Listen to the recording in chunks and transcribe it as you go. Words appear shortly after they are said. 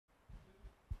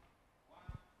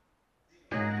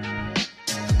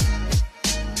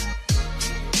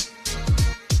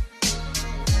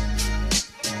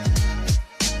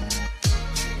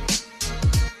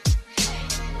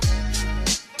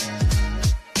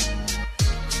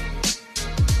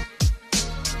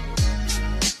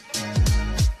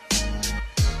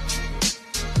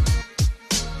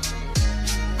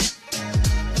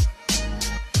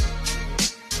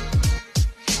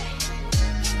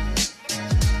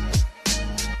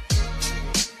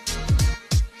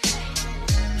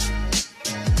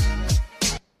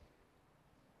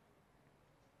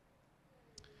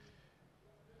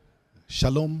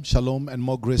Shalom, shalom, and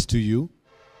more grace to you.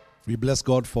 We bless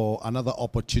God for another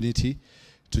opportunity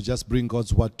to just bring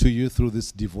God's word to you through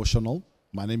this devotional.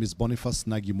 My name is Boniface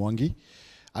Nagi,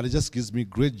 and it just gives me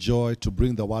great joy to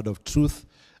bring the word of truth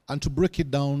and to break it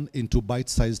down into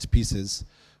bite-sized pieces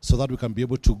so that we can be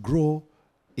able to grow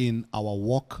in our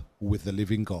walk with the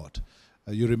living God.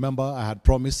 You remember I had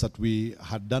promised that we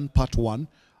had done part 1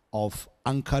 of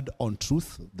Anchored on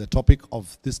Truth. The topic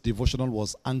of this devotional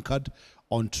was Anchored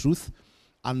on Truth.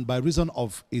 And by reason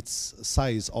of its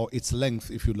size or its length,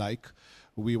 if you like,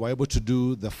 we were able to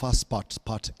do the first part,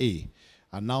 part A.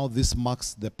 And now this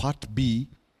marks the part B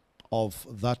of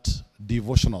that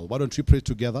devotional. Why don't we pray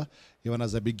together, even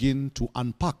as I begin to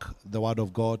unpack the word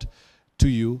of God to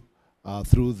you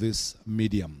through this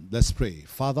medium. Let's pray.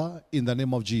 Father, in the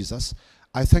name of Jesus,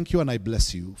 I thank you and I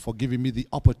bless you for giving me the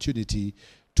opportunity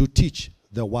to teach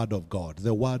the word of God,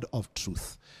 the word of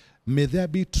truth. May there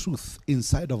be truth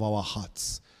inside of our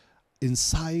hearts,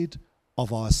 inside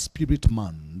of our spirit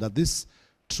man, that this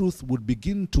truth would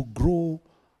begin to grow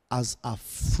as a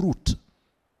fruit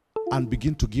and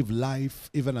begin to give life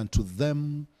even unto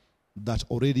them that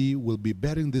already will be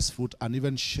bearing this fruit, and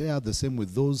even share the same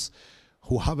with those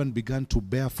who haven't begun to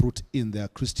bear fruit in their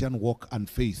Christian walk and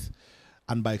faith,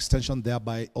 and by extension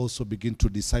thereby also begin to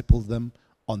disciple them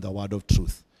on the word of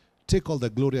truth. Take all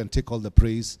the glory and take all the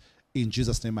praise. In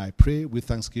Jesus' name I pray with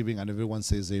thanksgiving, and everyone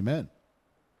says amen.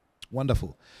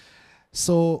 Wonderful.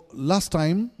 So last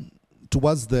time,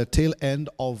 towards the tail end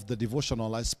of the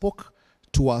devotional, I spoke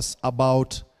to us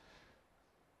about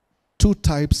 2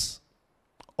 types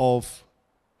of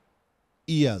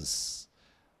ears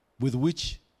with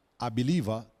which a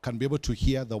believer can be able to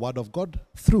hear the word of God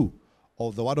through,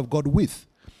 or the word of God with.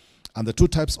 And the 2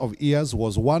 types of ears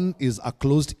was, one is a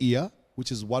closed ear, which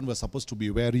is one we're supposed to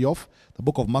be wary of, the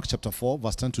book of Mark chapter 4,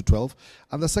 verse 10 to 12.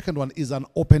 And the second one is an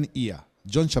open ear,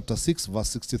 John chapter 6, verse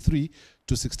 63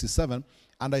 to 67.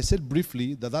 And I said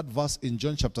briefly that that verse in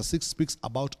John chapter 6 speaks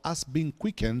about us being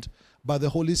quickened by the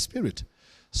Holy Spirit.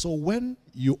 So when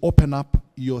you open up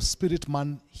your spirit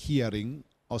man hearing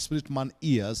or spirit man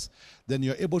ears, then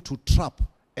you're able to trap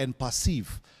and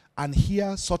perceive and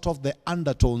hear sort of the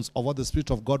undertones of what the Spirit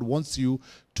of God wants you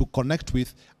to connect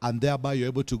with, and thereby you're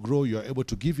able to grow, you're able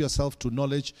to give yourself to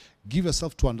knowledge, give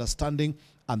yourself to understanding,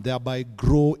 and thereby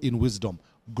grow in wisdom,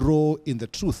 grow in the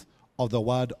truth of the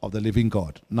word of the living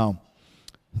God. Now,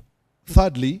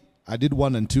 thirdly, I did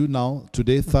 1 and 2, now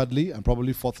today thirdly, and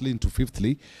probably fourthly into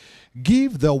fifthly,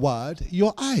 give the word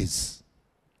your eyes.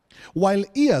 While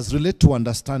ears relate to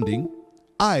understanding,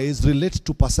 eyes relate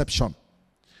to perception.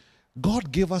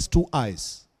 God gave us 2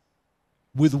 eyes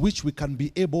with which we can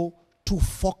be able to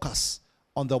focus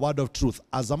on the word of truth.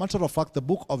 As a matter of fact, the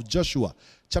book of Joshua,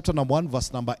 chapter number 1,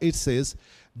 verse number 8 says,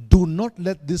 do not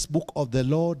let this book of the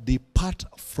law depart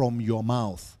from your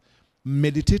mouth.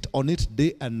 Meditate on it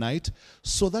day and night,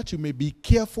 so that you may be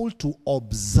careful to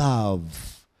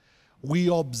observe. We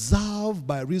observe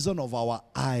by reason of our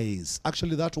eyes.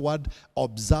 Actually, that word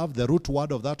observe, the root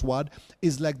word of that word,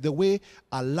 is like the way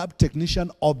a lab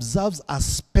technician observes a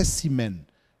specimen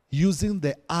using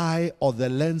the eye or the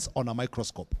lens on a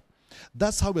microscope.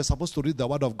 That's how we're supposed to read the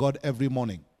word of God every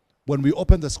morning. When we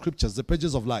open the scriptures, the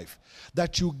pages of life,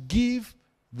 that you give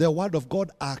the word of God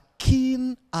a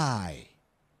keen eye.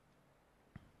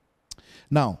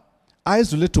 Now,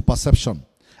 eyes relate to perception.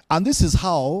 And this is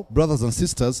how, brothers and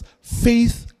sisters,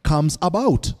 faith comes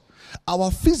about. Our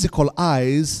physical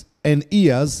eyes and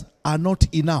ears are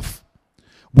not enough.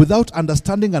 Without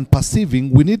understanding and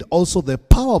perceiving, we need also the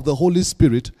power of the Holy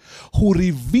Spirit, who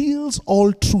reveals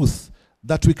all truth,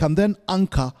 that we can then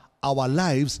anchor our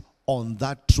lives on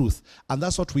that truth. And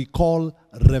that's what we call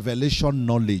revelation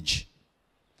knowledge.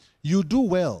 You do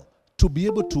well to be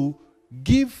able to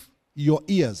give your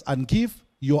ears and give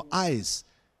your eyes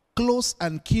close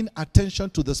and keen attention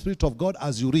to the Spirit of God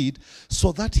as you read,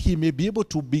 so that he may be able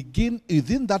to begin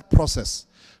within that process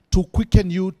to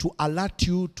quicken you, to alert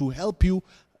you, to help you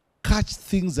catch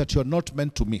things that you're not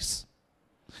meant to miss.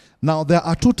 Now, there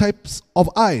are 2 types of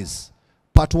eyes.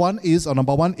 Part 1 is, or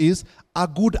number 1 is, a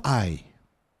good eye.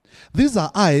 These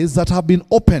are eyes that have been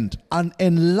opened and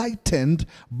enlightened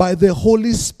by the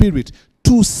Holy Spirit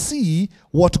to see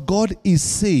what God is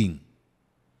saying.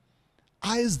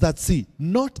 Eyes that see.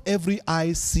 Not every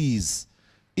eye sees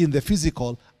in the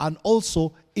physical and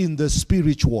also in the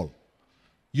spiritual.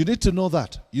 You need to know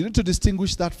that. You need to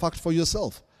distinguish that fact for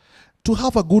yourself. To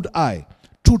have a good eye,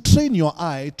 to train your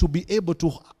eye to be able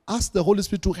to ask the Holy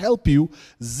Spirit to help you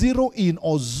zero in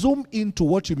or zoom into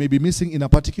what you may be missing in a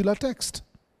particular text.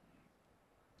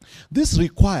 This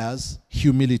requires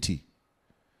humility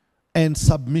and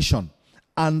submission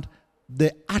and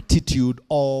the attitude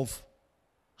of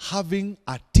having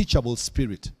a teachable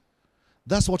spirit.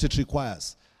 That's what it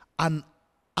requires. An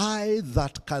eye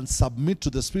that can submit to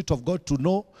the Spirit of God to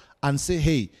know and say,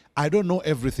 hey, I don't know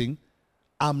everything.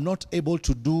 I'm not able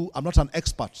to do, I'm not an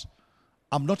expert.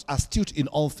 I'm not astute in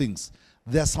all things.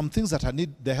 There are some things that I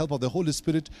need the help of the Holy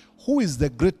Spirit, who is the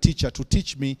great teacher, to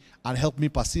teach me and help me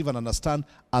perceive and understand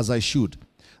as I should.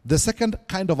 The second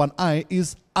kind of an eye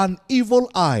is an evil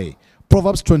eye.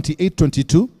 Proverbs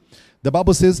 28:22. The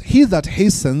Bible says, he that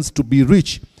hastens to be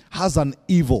rich has an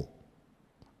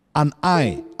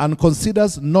eye, and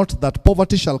considers not that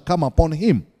poverty shall come upon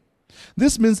him.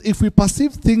 This means if we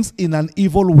perceive things in an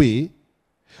evil way,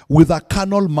 with a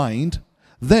carnal mind,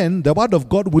 then the word of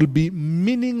God will be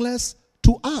meaningless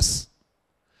to us.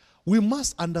 We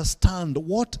must understand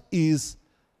what is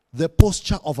the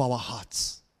posture of our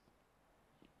hearts.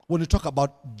 When you talk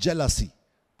about jealousy,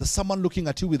 there's someone looking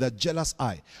at you with a jealous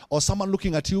eye, or someone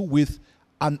looking at you with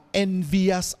an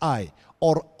envious eye,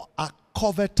 or a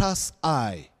covetous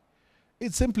eye.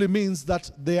 It simply means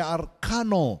that they are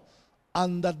carnal,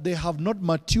 and that they have not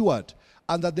matured,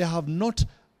 and that they have not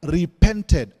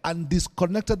repented and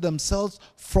disconnected themselves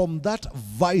from that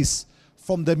vice,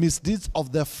 from the misdeeds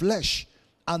of the flesh,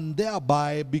 and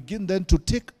thereby begin then to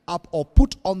take up or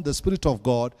put on the Spirit of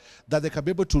God, that they can be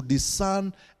able to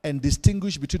discern and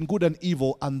distinguish between good and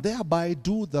evil, and thereby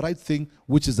do the right thing,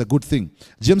 which is a good thing.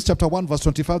 James chapter 1 verse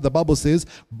 25, the Bible says,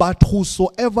 but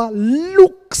whosoever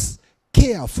looks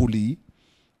carefully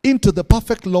into the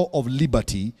perfect law of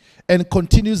liberty and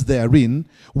continues therein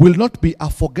will not be a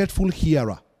forgetful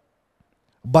hearer,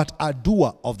 but a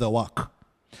doer of the work.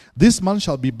 This man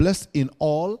shall be blessed in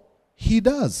all he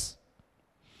does.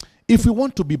 If we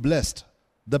want to be blessed,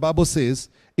 the Bible says,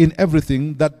 in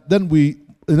everything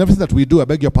that we do, I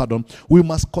beg your pardon, we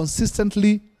must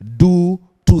consistently do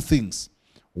two things.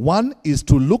 One is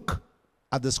to look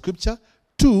at the scripture.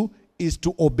 Two is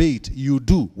to obey it. You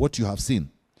do what you have seen,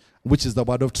 which is the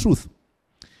word of truth.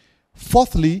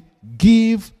 Fourthly,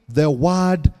 give the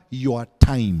word your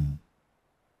time.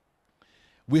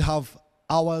 We have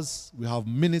hours, we have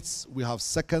minutes, we have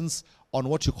seconds on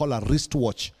what you call a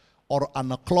wristwatch, or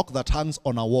on a clock that hangs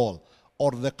on a wall,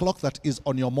 or the clock that is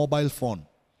on your mobile phone.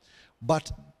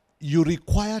 But you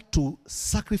require to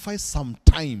sacrifice some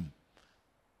time,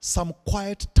 some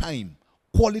quiet time,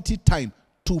 quality time,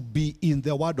 to be in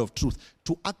the word of truth,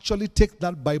 to actually take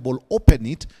that Bible, open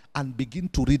it, and begin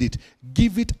to read it.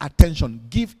 Give it attention,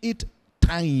 give it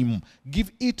time,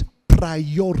 give it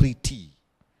priority.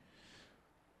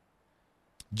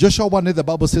 Joshua 1:8, the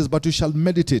Bible says, but you shall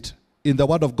meditate in the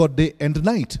word of God day and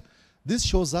night. This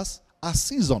shows us a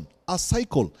season, a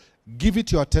cycle. Give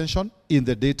it your attention in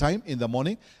the daytime, in the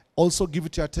morning. Also give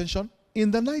it your attention in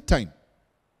the nighttime.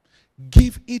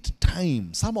 Give it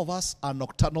time. Some of us are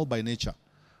nocturnal by nature,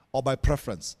 or by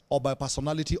preference, or by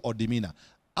personality or demeanor.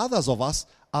 Others of us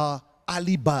are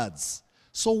early birds.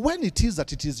 So when it is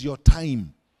that it is your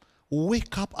time,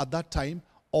 wake up at that time,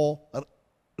 or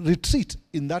retreat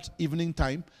in that evening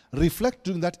time, reflect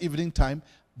during that evening time,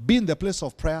 be in the place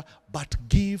of prayer, but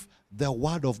give the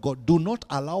word of God. Do not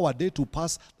allow a day to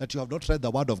pass that you have not read the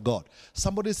word of God.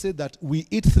 Somebody said that we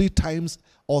eat 3 times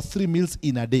or 3 meals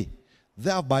in a day.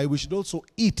 Thereby, we should also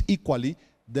eat equally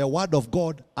the word of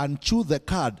God and chew the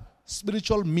cud,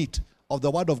 spiritual meat of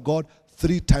the word of God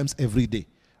 3 times every day.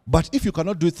 But if you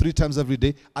cannot do it 3 times every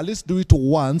day, at least do it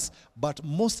once, but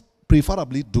most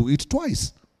preferably do it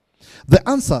twice. The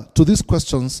answer to these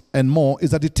questions and more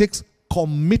is that it takes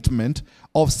commitment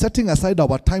of setting aside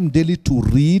our time daily to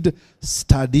read,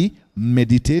 study,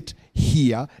 meditate,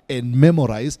 hear, and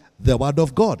memorize the word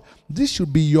of God. This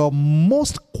should be your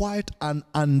most quiet and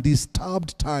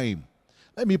undisturbed time.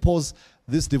 Let me pause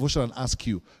this devotion and ask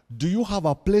you, do you have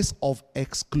a place of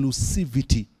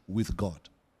exclusivity with God?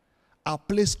 A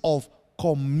place of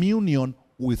communion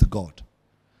with God?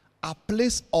 A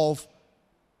place of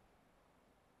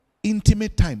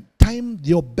intimate time,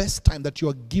 your best time that you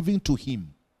are giving to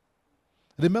him.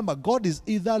 Remember, God is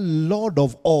either Lord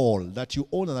of all that you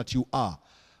own and that you are,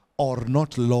 or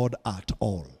not Lord at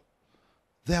all.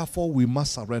 Therefore, we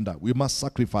must surrender, we must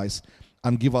sacrifice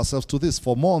and give ourselves to this.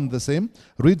 For more on the same,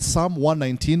 read Psalm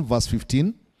 119 verse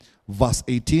 15, verse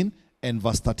 18, and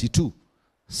verse 32.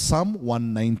 Psalm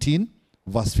 119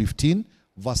 verse 15,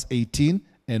 verse 18,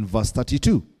 and verse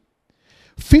 32.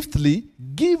 Fifthly,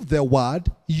 give the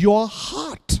word your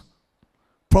heart.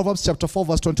 Proverbs chapter 4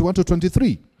 verse 21 to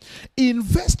 23.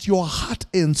 Invest your heart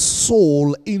and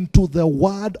soul into the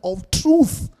word of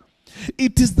truth.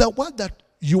 It is the word that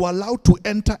you allow to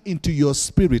enter into your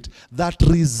spirit that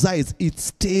resides. It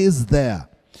stays there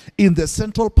in the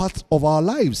central parts of our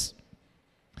lives.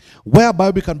 whereby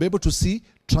we can be able to see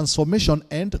transformation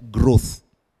and growth.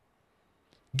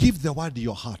 Give the word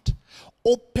your heart.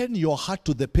 Open your heart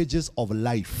to the pages of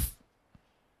life.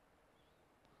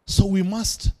 So we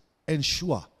must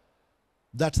ensure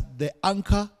that the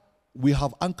anchor we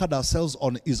have anchored ourselves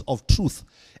on is of truth,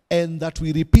 and that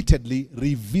we repeatedly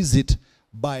revisit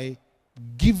by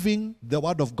giving the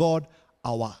word of God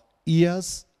our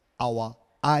ears, our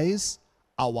eyes,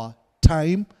 our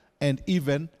time, and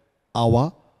even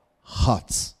our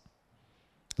hearts.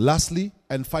 Lastly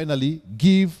and finally,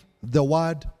 give the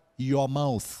word your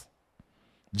mouth.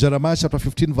 Jeremiah chapter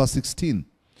 15 verse 16.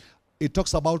 It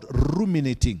talks about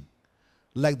ruminating.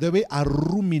 Like the way a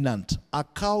ruminant, a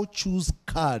cow chews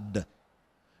cud.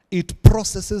 It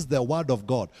processes the word of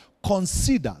God.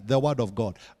 Consider the word of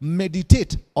God.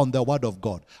 Meditate on the word of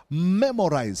God.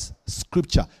 Memorize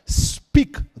scripture.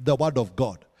 Speak the word of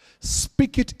God.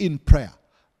 Speak it in prayer.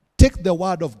 Take the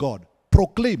word of God.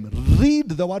 Proclaim. Read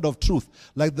the word of truth.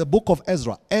 Like the book of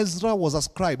Ezra. Ezra was a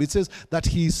scribe. It says that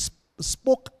he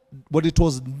spoke when it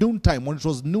was noontime, when it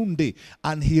was noonday,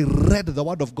 and he read the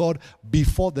word of God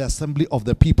before the assembly of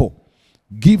the people.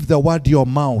 Give the word your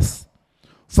mouth.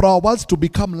 For our words to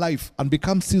become life and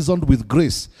become seasoned with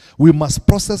grace, we must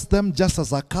process them just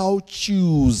as a cow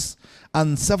chews,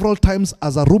 and several times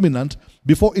as a ruminant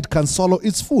before it can swallow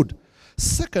its food.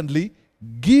 Secondly,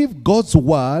 give God's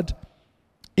word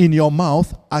in your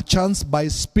mouth a chance by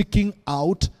speaking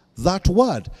out that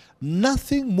word.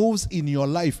 Nothing moves in your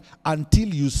life until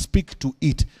you speak to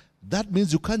it. That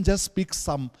means you can't just speak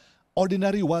some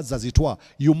ordinary words, as it were.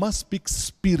 You must speak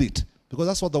spirit, because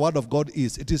that's what the word of God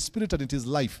is. It is spirit and it is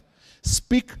life.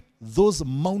 Speak those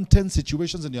mountain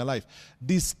situations in your life,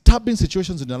 disturbing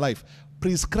situations in your life.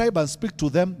 Prescribe and speak to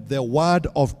them the word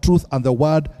of truth and the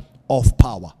word of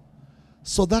power.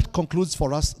 So that concludes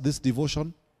for us this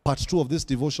devotion. Part 2 of this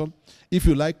devotion. If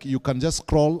you like, you can just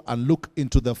scroll and look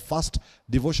into the first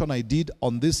devotion I did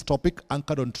on this topic,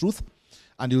 anchored on truth,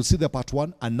 and you'll see the part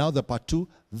 1 and now the part 2.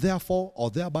 Therefore,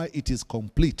 or thereby, it is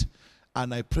complete.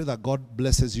 And I pray that God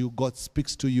blesses you, God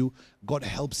speaks to you, God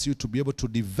helps you to be able to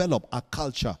develop a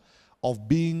culture of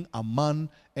being a man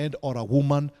and or a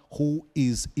woman who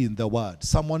is in the word.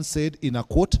 Someone said in a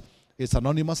quote, it's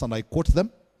anonymous and I quote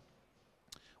them,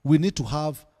 we need to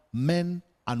have men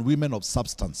and women of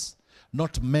substance,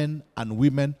 not men and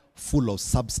women full of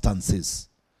substances.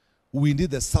 We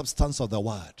need the substance of the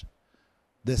word,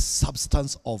 the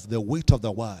substance of the weight of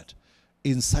the word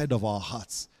inside of our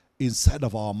hearts, inside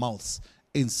of our mouths,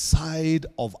 inside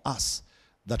of us,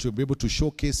 that we'll be able to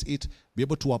showcase it, be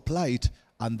able to apply it,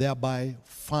 and thereby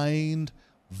find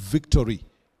victory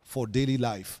for daily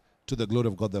life to the glory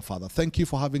of God the Father. Thank you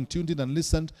for having tuned in and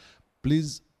listened.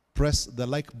 Please press the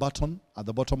like button at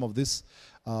the bottom of this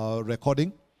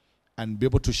recording, and be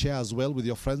able to share as well with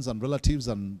your friends and relatives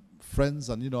and friends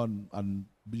and and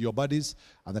your buddies,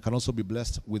 and they can also be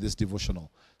blessed with this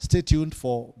devotional. Stay tuned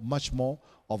for much more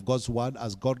of God's word.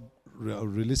 As God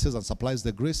releases and supplies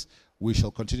the grace, we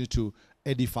shall continue to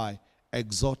edify,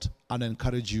 exhort, and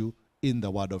encourage you in the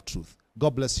word of truth.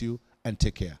 God bless you and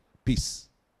take care. Peace.